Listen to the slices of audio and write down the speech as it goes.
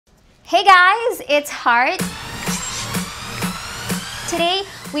Hey guys, it's Heart. Today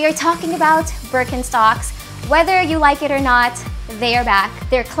we are talking about Birkenstocks. Whether you like it or not, they are back.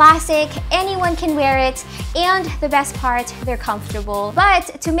 They're classic, anyone can wear it, and the best part, they're comfortable.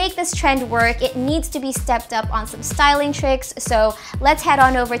 But to make this trend work, it needs to be stepped up on some styling tricks, so let's head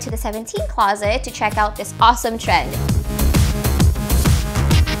on over to the 17 closet to check out this awesome trend.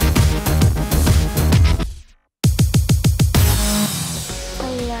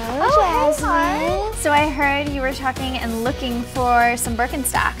 So I heard you were talking and looking for some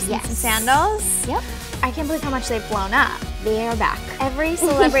Birkenstocks and some sandals. Yep. I can't believe how much they've blown up. They are back. Every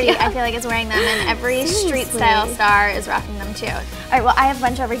celebrity I feel like is wearing them, and every street style star is rocking them too. All right, well I have a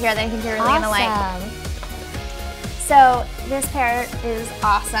bunch over here that I think you're really gonna like. So this pair is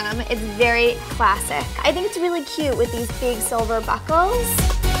awesome. It's very classic. I think it's really cute with these big silver buckles.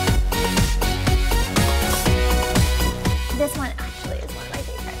 This one actually is one of my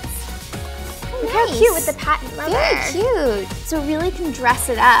favorites. Look how cute with the patent leather. Very cute. So really can dress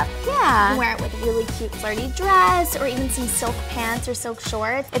it up. Yeah. You can wear it with a really cute flirty dress or even some silk pants or silk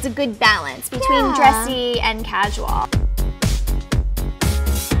shorts. It's a good balance between dressy and casual.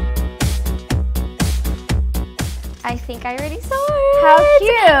 I think I already saw it. How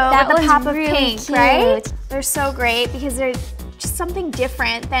cute. That with the was pop of really pink, cute. right? They're so great because they're just something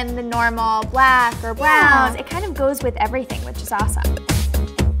different than the normal black or browns. It kind of goes with everything, which is awesome.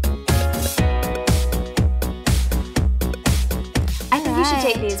 I think you should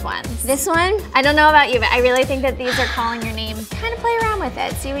take these ones. This one? I don't know about you, but I really think that these are calling your name. Kind of play around with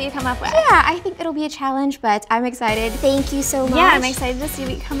it, see what you come up with. Yeah, I think it'll be a challenge, but I'm excited. Thank you so much. Yeah, I'm excited to see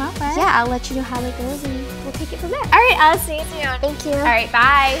what you come up with. Yeah, I'll let you know how it goes and we'll take it from there. All right, I'll see you soon. Thank you. All right,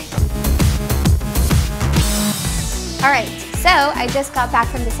 bye. All right, so I just got back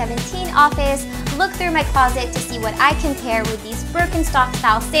from the 17 office, looked through my closet to see what I can pair with these Birkenstock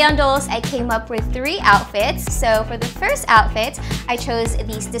style sandals. I came up with 3 outfits. So for the first outfit, I chose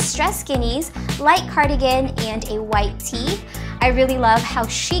these distressed skinnies, light cardigan, and a white tee. I really love how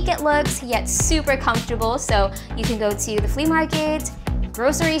chic it looks, yet super comfortable. So you can go to the flea market,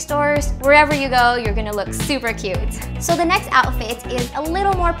 grocery stores, wherever you go, you're gonna look super cute. So the next outfit is a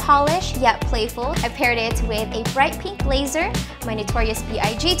little more polished, yet playful. I paired it with a bright pink blazer, my Notorious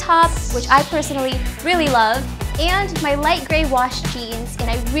B.I.G. top, which I personally really love, and my light gray wash jeans, and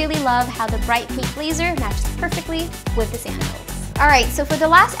I really love how the bright pink blazer matches perfectly with the sandals. All right, so for the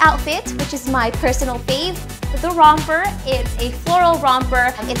last outfit, which is my personal fave, the romper. It's a floral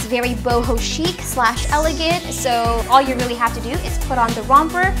romper. It's very boho chic / elegant, so all you really have to do is put on the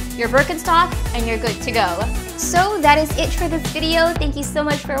romper, your Birkenstock, and you're good to go. So that is it for this video. Thank you so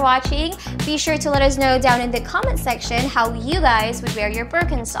much for watching. Be sure to let us know down in the comment section how you guys would wear your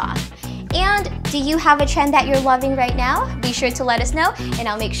Birkenstock. And do you have a trend that you're loving right now? Be sure to let us know, and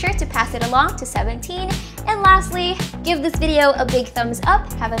I'll make sure to pass it along to 17. And lastly, give this video a big thumbs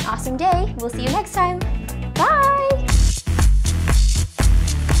up. Have an awesome day. We'll see you next time. Bye!